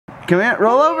Come here,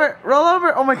 roll over, roll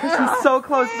over. Oh my gosh, he's so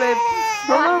close, babe.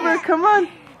 Roll over, come on.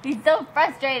 He's so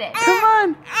frustrated. Come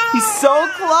on. He's so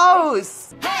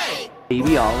close.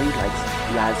 Baby Ollie likes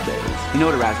raspberries. You know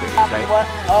what a raspberry is, right? What?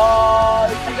 Oh,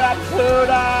 she got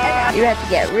Pluto. You have to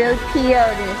get real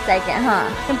PO'd in a second, huh?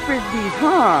 Some frisbees,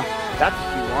 huh? That's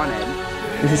what you wanted.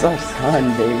 This is our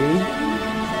son, baby.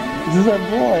 This is our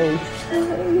boy.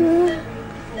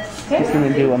 He's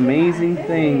gonna do amazing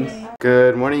things.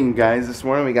 Good morning, you guys. This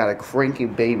morning we got a cranky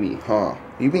baby, huh?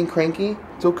 You being cranky?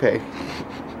 It's okay.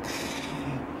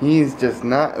 He's just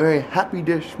not very happy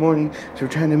this morning, so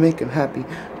we're trying to make him happy.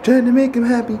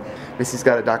 Missy's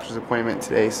got a doctor's appointment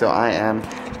today, so I am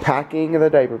packing the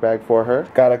diaper bag for her.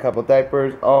 Got a couple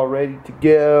diapers all ready to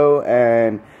go,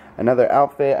 and another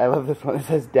outfit. I love this one. It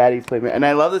says Daddy's Playmate, and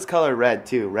I love this color red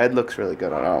too. Red looks really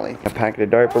good on Ollie. I packed a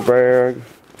diaper bag,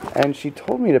 and she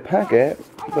told me to pack it,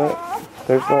 but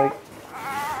there's like,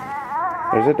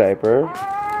 there's a diaper,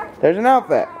 there's an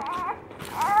outfit.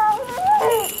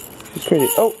 She's crazy.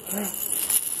 Oh,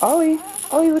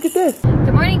 Ollie, look at this.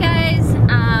 Good morning, guys.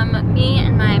 Me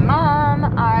and my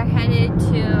mom are headed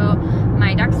to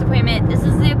my doctor's appointment. This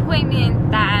is the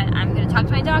appointment that I'm going to talk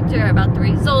to my doctor about the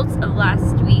results of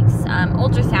last week's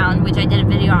ultrasound, which I did a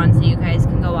video on, so you guys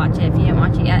can go watch it if you didn't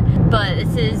watch it yet. But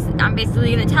this is, I'm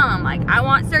basically going to tell him, like, I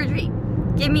want surgery.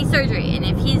 Give me surgery. And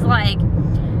if he's like,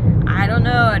 I don't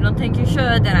know, I don't think you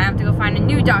should, then I have to go find a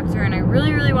new doctor, and I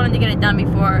really, really wanted to get it done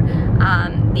before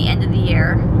the end of the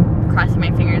year. Crossing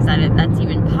my fingers that that's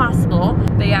even possible.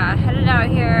 But yeah, headed out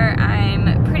here.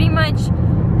 I'm pretty much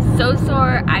so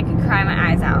sore I could cry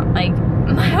my eyes out. Like,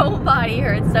 my whole body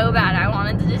hurts so bad. I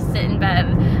wanted to just sit in bed,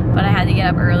 but I had to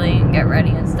get up early and get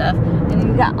ready and stuff.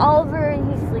 And we got Oliver, and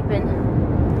he's sleeping.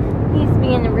 He's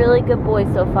being a really good boy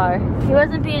so far. He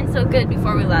wasn't being so good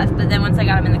before we left, but then once I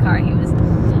got him in the car, he was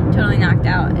totally knocked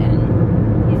out,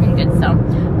 and he's been good, so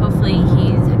hopefully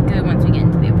he's good once we get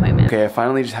into the appointment. Okay, I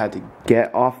finally just had to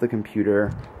get off the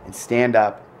computer and stand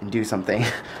up and do something.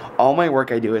 All my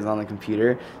work I do is on the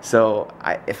computer, so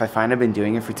if I find I've been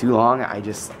doing it for too long,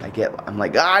 I'm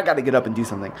like, I gotta get up and do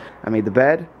something. I made the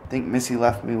bed. I think Missy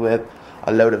left me with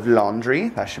a load of laundry.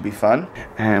 That should be fun.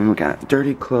 And we got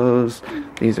dirty clothes.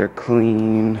 These are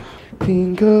clean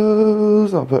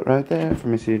clothes. I'll put right there for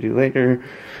Missy to do later.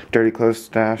 Dirty clothes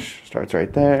stash starts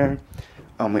right there.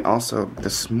 We also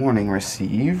this morning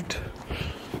received,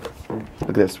 look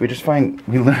at this, we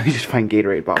literally just find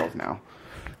Gatorade bottles now.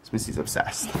 Missy's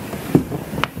obsessed.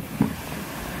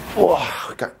 Oh,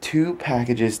 we got 2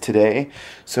 packages today.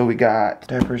 So we got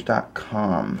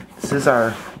diapers.com. This is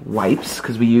our wipes,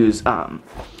 because we use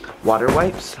water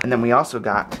wipes. And then we also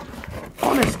got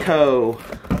Honest Co.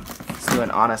 Let's do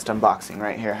an honest unboxing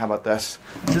right here. How about this?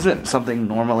 This isn't something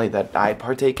normally that I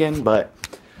partake in, but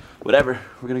whatever.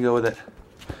 We're gonna go with it.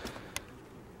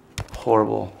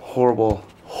 Horrible, horrible,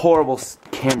 horrible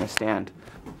camera stand.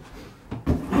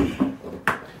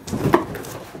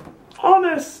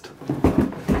 Honest!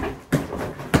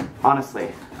 Honestly,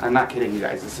 I'm not kidding you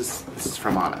guys. This is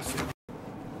from Honest.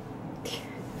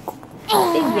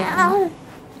 Yeah.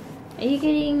 Are you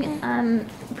getting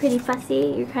pretty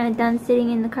fussy? You're kind of done sitting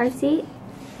in the car seat?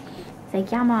 It's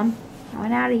like, yeah, Mom, I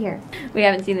went out of here. We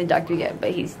haven't seen the doctor yet,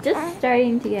 but he's just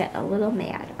starting to get a little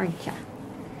mad, aren't ya?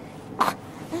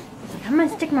 I'm gonna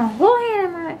stick my whole hand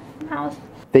in my mouth.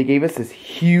 They gave us this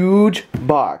huge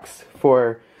box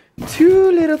for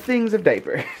 2 little things of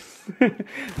diapers.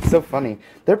 So funny.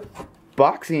 Their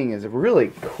boxing is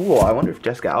really cool. I wonder if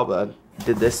Jessica Alba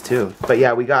did this too. But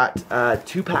yeah, we got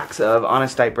 2 packs of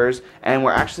Honest diapers, and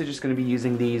we're actually just going to be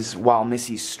using these while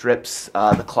Missy strips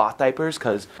the cloth diapers,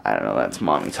 because, I don't know, that's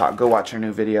mommy talk. Go watch our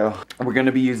new video. We're going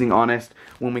to be using Honest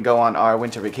when we go on our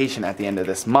winter vacation at the end of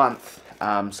this month,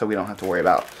 so we don't have to worry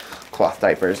about cloth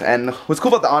diapers. And what's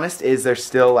cool about the Honest is they're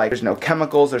still like, there's no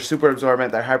chemicals, they're super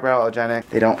absorbent, they're hyperallergenic,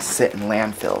 they don't sit in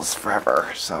landfills forever,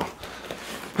 so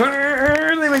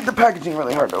they make the packaging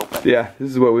really hard to open. Yeah, this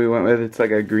is what we went with. It's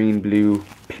like a green blue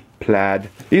plaid.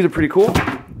 These are pretty cool.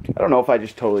 I don't know if I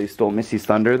just totally stole Missy's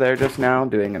thunder there just now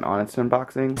doing an Honest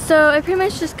unboxing. So I pretty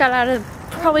much just got out of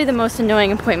probably the most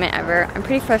annoying appointment ever. I'm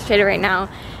pretty frustrated right now.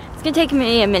 It's gonna take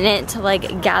me a minute to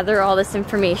like gather all this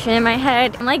information in my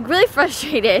head. I'm like really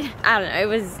frustrated. I don't know,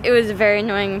 it was a very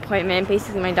annoying appointment.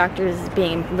 Basically my doctor is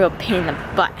being a real pain in the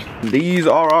butt. These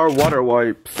are our water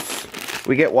wipes.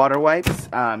 We get water wipes.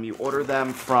 You order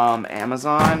them from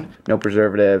Amazon. No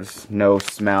preservatives, no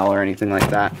smell or anything like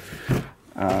that.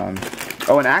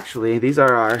 Oh, and actually, these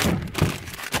are our,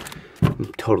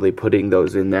 I'm totally putting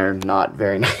those in there, not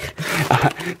very nice.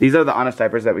 These are the Honest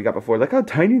diapers that we got before. Look how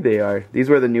tiny they are. These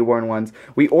were the newborn ones.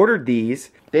 We ordered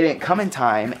these. They didn't come in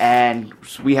time, and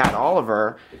we had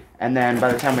Oliver. And then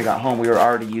by the time we got home, we were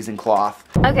already using cloth.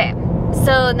 Okay,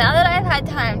 so now that I've had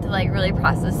time to like really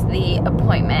process the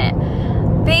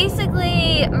appointment,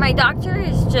 basically my doctor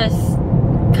is just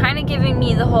kind of giving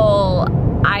me the whole,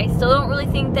 I still don't really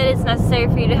think that it's necessary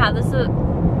for you to have this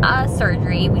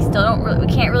surgery. We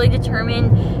can't really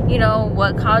determine, you know,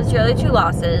 what caused your other 2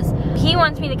 losses. He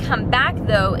wants me to come back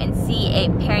though and see a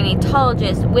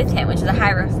perinatologist with him, which is a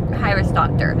high risk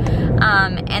doctor.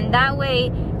 And that way,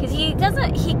 because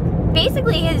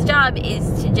basically his job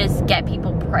is to just get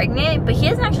people pregnant, but he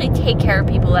doesn't actually take care of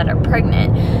people that are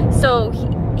pregnant. So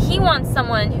he wants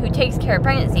someone who takes care of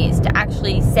pregnancies to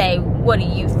actually say, what do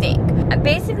you think?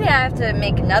 Basically, I have to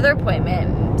make another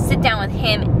appointment, sit down with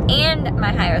him and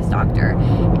my high-risk doctor,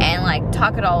 and like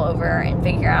talk it all over and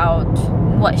figure out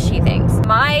what she thinks.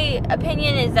 My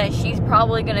opinion is that she's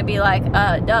probably gonna be like,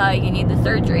 duh, you need the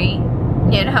surgery,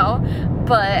 you know?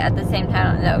 But at the same time,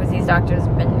 I don't know, because these doctors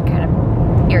have been kind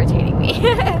of irritating me.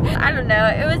 I don't know,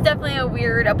 it was definitely a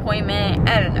weird appointment.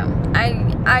 I don't know.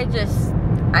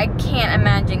 I can't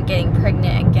imagine getting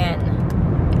pregnant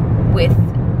again with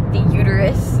the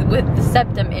uterus, with the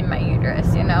septum in my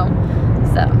uterus, you know?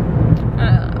 So, I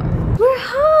don't know. We're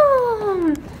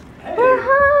home! Hey. We're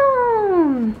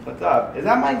home! What's up? Is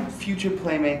that my future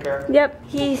playmaker? Yep,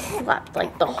 he slept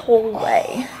like the whole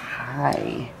way.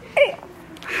 Hi.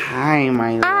 Hi,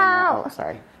 my little Ow. Oh,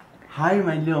 sorry. Hi,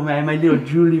 my little man, my little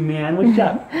Julie man. What's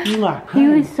up? He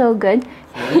was so good.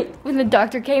 When the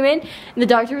doctor came in, and the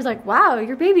doctor was like, wow,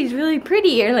 your baby's really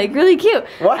pretty or like really cute.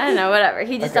 What? I don't know, whatever.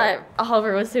 He just thought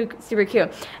Oliver was super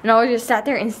cute. And Oliver just sat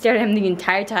there and stared at him the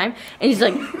entire time, and he's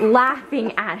like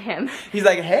laughing at him. He's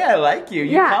like, hey, I like you.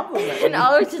 You compliment me. And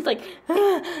Oliver's just like,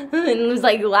 and was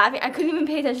like laughing. I couldn't even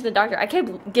pay attention to the doctor. I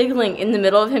kept giggling in the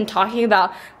middle of him talking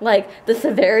about like the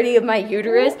severity of my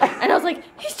uterus. And I was like,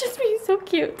 he's just being so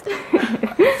cute.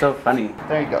 So funny.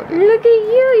 There you go, dude. Look at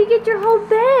you, you get your whole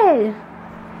bed.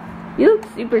 You look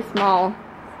super small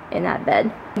in that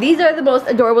bed. These are the most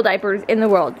adorable diapers in the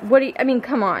world. I mean,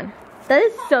 come on. That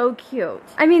is so cute.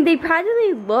 I mean, they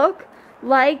practically look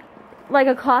like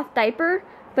a cloth diaper,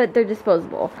 but they're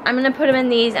disposable. I'm gonna put them in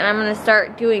these, and I'm gonna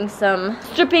start doing some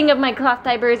stripping of my cloth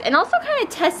diapers and also kind of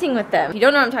testing with them. If you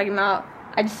don't know what I'm talking about,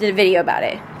 I just did a video about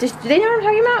it. Do they know what I'm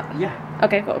talking about? Yeah.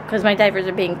 Okay, cool, because my diapers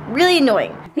are being really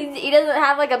annoying. He doesn't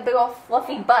have like a big old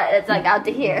fluffy butt that's like out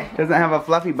to here. Doesn't have a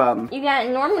fluffy bum. You got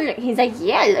normal, he's like,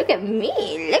 yeah, look at me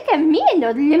and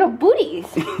those little booties.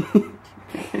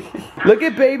 Look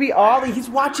at baby Ollie, he's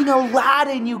watching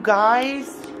Aladdin, you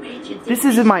guys. This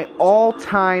is my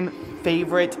all-time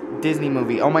favorite Disney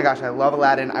movie. Oh my gosh, I love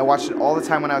Aladdin. I watched it all the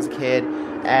time when I was a kid,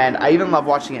 and I even love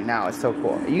watching it now. It's so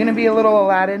cool. Are you gonna be a little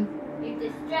Aladdin? You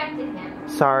distracted him.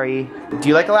 Sorry. Do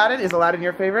you like Aladdin? Is Aladdin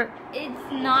your favorite? It's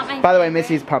not my favorite. By the way,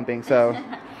 Missy's pumping, so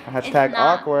hashtag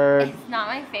awkward. It's not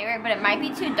my favorite, but it might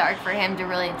be too dark for him to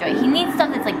really enjoy. He needs stuff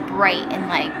that's like bright and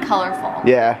like colorful.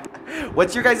 Yeah.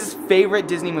 What's your guys' favorite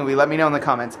Disney movie? Let me know in the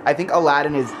comments. I think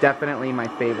Aladdin is definitely my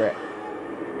favorite.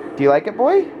 Do you like it,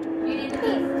 boy? Beauty and the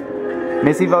Beast.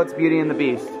 Missy votes Beauty and the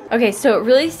Beast. Okay, so it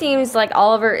really seems like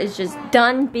Oliver is just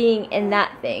done being in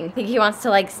that thing. I think he wants to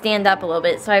like stand up a little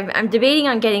bit, so I'm debating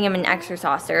on getting him an extra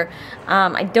saucer.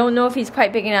 I don't know if he's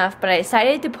quite big enough, but I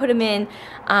decided to put him in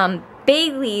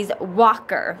Bailey's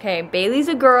walker. Okay, Bailey's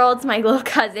a girl, it's my little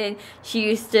cousin. She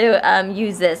used to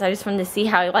use this. I just wanted to see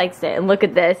how he likes it, and look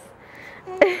at this.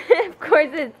 Of course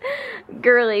it's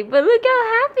girly, but look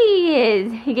how happy he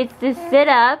is. He gets to sit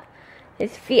up.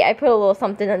 His feet, I put a little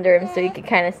something under him so he could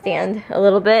kind of stand a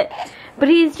little bit. But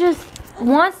he's just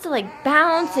wants to like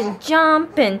bounce and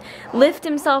jump and lift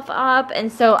himself up.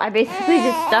 And so I basically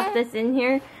just stuffed this in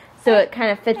here so it kind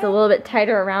of fits a little bit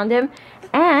tighter around him.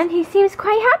 And he seems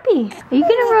quite happy. Are you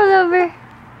gonna roll over?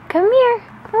 Come here.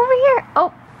 Come over here.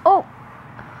 Oh, oh.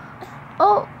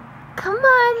 Oh, come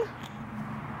on.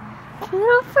 A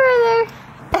little further.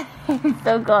 He's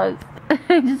so close.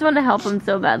 I just want to help him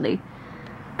so badly.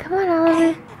 Come on,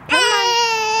 Oliver. Come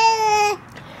on.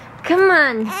 Come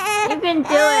on. You can do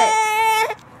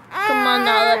it. Come on,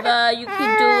 Oliver. You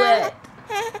can do it.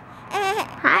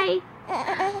 Hi.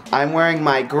 I'm wearing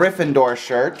my Gryffindor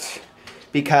shirt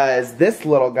because this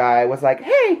little guy was like,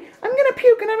 hey, I'm gonna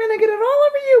puke and I'm gonna get it all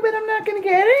over you, but I'm not gonna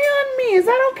get any on me. Is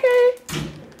that okay?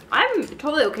 I'm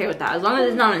totally okay with that, as long as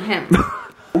it's not on him.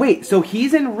 Wait, so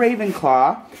he's in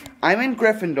Ravenclaw, I'm in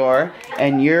Gryffindor,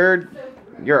 and you're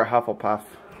a Hufflepuff.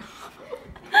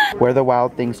 Where the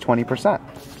Wild Things 20%.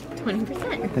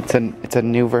 20%. It's a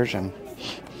new version.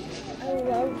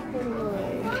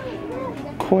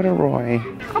 corduroy.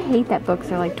 I hate that books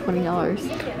are like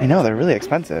 $20. I know, they're really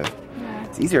expensive. Yeah.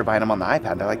 It's easier buying them on the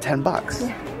iPad. They're like 10 bucks.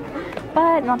 Yeah.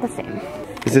 But not the same.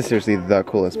 This is seriously the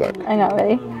coolest book. I know,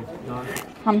 ready?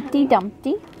 Humpty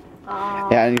Dumpty.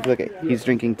 Yeah, and if you look at, he's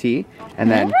drinking tea, and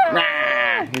then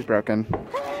he's broken.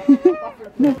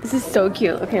 This is so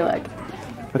cute. Okay, look.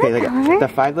 Okay, look, the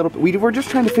 5 little, we were just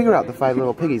trying to figure out the 5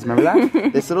 little piggies, remember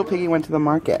that? This little piggy went to the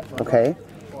market, okay?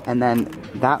 And then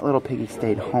that little piggy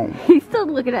stayed home. He's still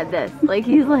looking at this, like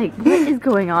he's like, what is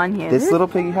going on here? This little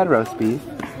piggy had roast beef,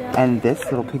 and this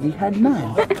little piggy had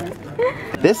none.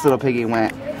 This little piggy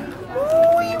went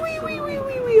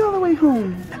all the way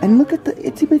home. And look at the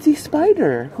itsy bitsy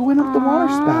spider who went up the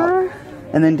water spout.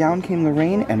 And then down came the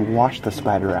rain and washed the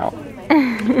spider out.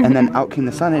 And then out came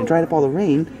the sun and it dried up all the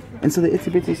rain. And so the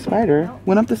itsy bitsy spider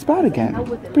went up the spout again.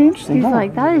 Pretty interesting, He's huh?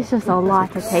 like, that is just a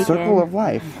lot to take in. Circle of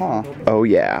life, huh? Oh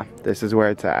yeah, this is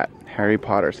where it's at. Harry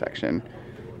Potter section.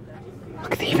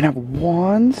 Look, they even have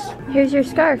wands. Here's your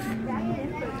scarf.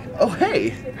 Oh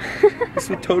hey, this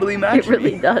would totally match. It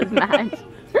really does match.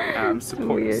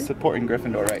 Supporting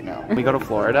Gryffindor right now. We go to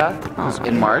Florida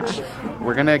in March.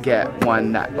 We're gonna get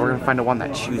one that we're gonna find a one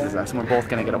that chooses us, and we're both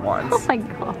gonna get a wands. Oh my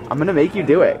god! I'm gonna make you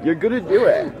do it. You're gonna do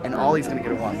it, and Ollie's gonna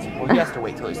get a wands. Well, he has to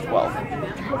wait till he's 12.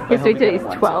 He has to wait till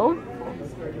he's 12.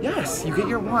 Yes, you get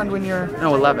your wand when you're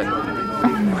 11. Oh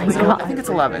my god! I think it's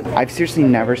 11. I've seriously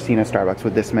never seen a Starbucks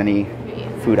with this many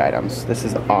food items. This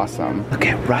is awesome. Look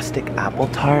at rustic apple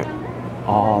tart.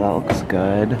 Oh, that looks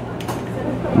good.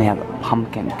 And they have a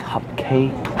pumpkin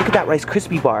cupcake. Look at that Rice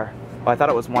Krispie bar. Oh, I thought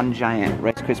it was one giant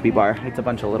Rice Krispie bar. It's a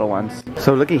bunch of little ones.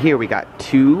 So look at here, we got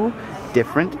 2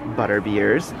 different butter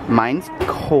beers. Mine's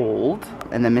cold,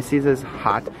 and then Missy's is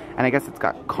hot. And I guess it's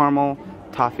got caramel,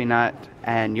 toffee nut,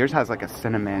 and yours has like a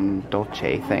cinnamon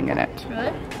dolce thing in it.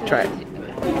 Really? Try it.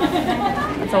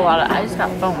 That's a lot of, I just got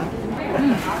foam.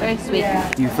 Very sweet.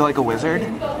 Do you feel like a wizard?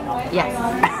 Yes.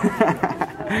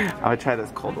 I would try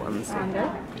those cold ones.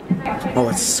 Oh,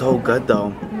 it's so good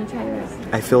though. Let me try this.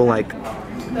 I feel like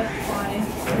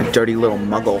a dirty little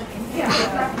muggle.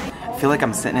 I feel like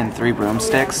I'm sitting in 3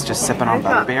 broomsticks just sipping on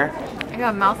butterbeer. I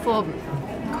got a mouthful of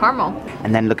caramel.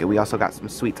 And then look, we also got some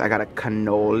sweets. I got a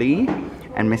cannoli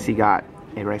and Missy got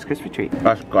a Rice Krispie treat.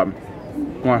 That's good.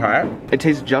 Wanna try it? It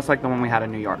tastes just like the one we had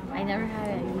in New York. I never had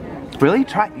it. Really?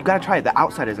 Try it. You gotta try it. The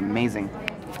outside is amazing.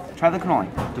 Try the cannoli.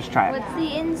 Just try it. What's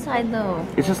the inside though?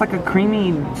 It's just like a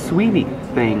creamy, sweetie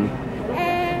thing.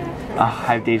 Oh,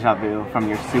 I have deja vu from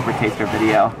your Super Taster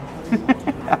video.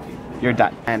 You're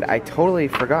done. And I totally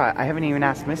forgot. I haven't even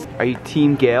asked Miss. Are you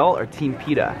Team Gail or Team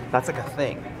PETA? That's like a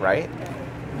thing, right?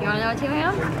 You wanna know what team I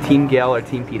am? Team Gail or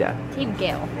Team PETA? Team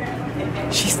Gail.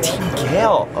 She's Team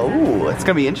Gail. Oh, it's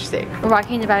gonna be interesting. We're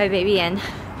walking to buy a baby and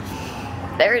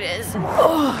there it is.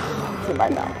 Oh. It's in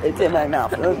my mouth. It's in my mouth.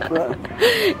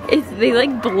 They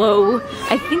like blow.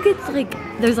 I think it's like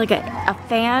there's like a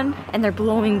fan and they're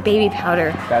blowing baby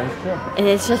powder. That is true. And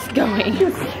it's just going.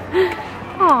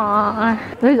 Aww.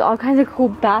 There's all kinds of cool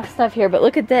bath stuff here, but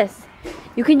look at this.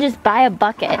 You can just buy a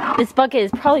bucket. This bucket is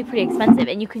probably pretty expensive,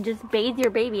 and you can just bathe your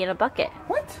baby in a bucket.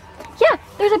 What? Yeah,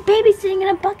 there's a baby sitting in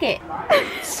a bucket.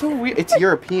 It's so weird. It's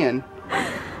European.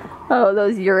 Oh,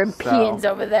 those Europeans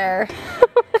over there.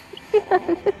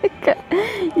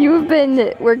 You've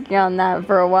been working on that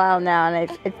for a while now, and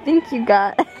I think you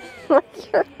got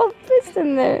like your whole fist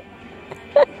in there.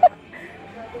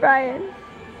 Bryan.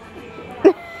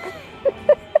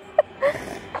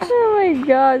 Oh my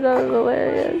god, that was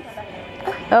hilarious.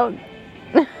 Oh,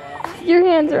 your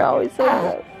hands are always so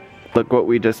gross. Look what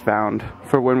we just found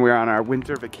for when we're on our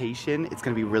winter vacation. It's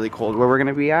gonna be really cold where we're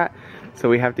gonna be at, so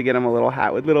we have to get him a little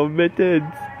hat with little mittens,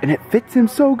 and it fits him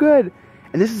so good.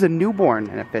 And this is a newborn,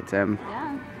 and it fits him.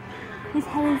 Yeah, his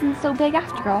head isn't so big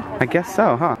after all. I guess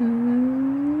so, huh?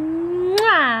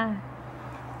 Mwah.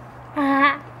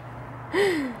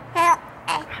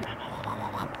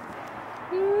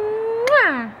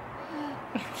 Mwah.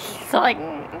 So like.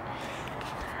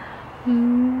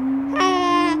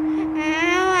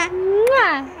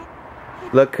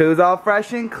 Look who's all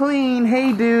fresh and clean.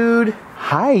 Hey, dude.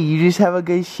 Hi, you just have a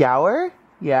good shower?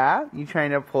 Yeah? You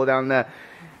trying to pull down the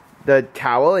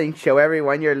towel and show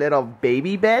everyone your little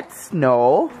baby bits?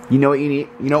 No. You know what you need?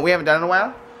 You know what we haven't done in a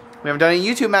while? We haven't done any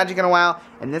YouTube magic in a while.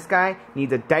 And this guy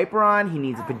needs a diaper on. He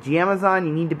needs pajamas on.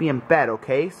 You need to be in bed,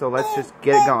 okay? So let's just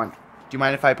get it going. Do you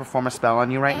mind if I perform a spell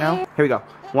on you right now? Here we go.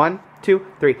 1, 2,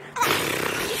 3.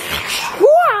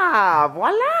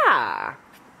 Voila!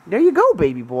 There you go,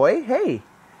 baby boy. Hey.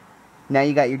 Now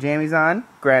you got your jammies on.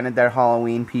 Granted, they're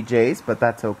Halloween PJs, but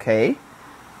that's okay.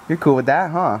 You're cool with that,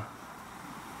 huh?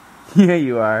 Yeah,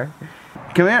 you are.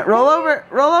 Come here, roll over,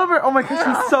 roll over. Oh my gosh,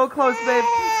 he's so close, babe.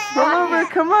 Roll over,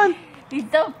 come on. He's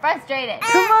so frustrated.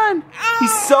 Come on.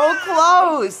 He's so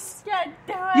close.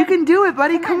 You can do it,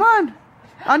 buddy. Come on.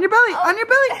 On your belly, on your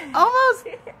belly. Almost.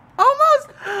 Almost.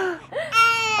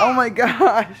 Oh my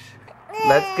gosh.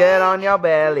 Let's get on your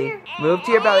belly. Move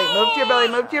to your belly, move to your belly,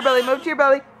 move to your belly, move to your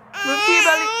belly. Move to your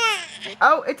belly.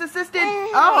 Oh, it's assisted.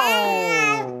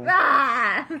 Oh.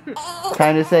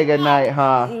 Time to say goodnight,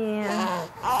 huh?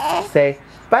 Yeah. Say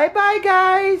bye-bye,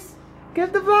 guys.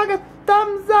 Give the vlog a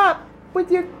thumbs up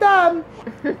with your thumb.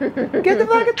 Give the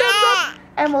vlog a thumbs up.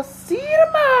 And we'll see you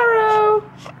tomorrow.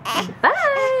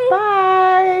 Bye.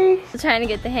 Bye. Trying to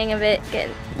get the hang of it,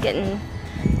 getting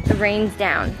the reins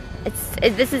down.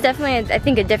 This is definitely, I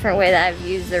think, a different way that I've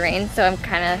used the reins, so I'm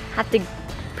kind of have to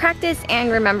practice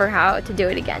and remember how to do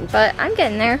it again. But I'm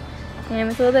getting there, and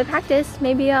with a little bit of practice,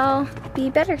 maybe I'll be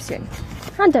better soon.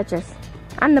 Huh, Duchess?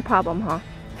 I'm the problem, huh?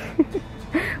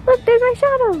 Look, there's my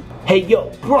shadow. Hey, yo,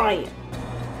 Bryan.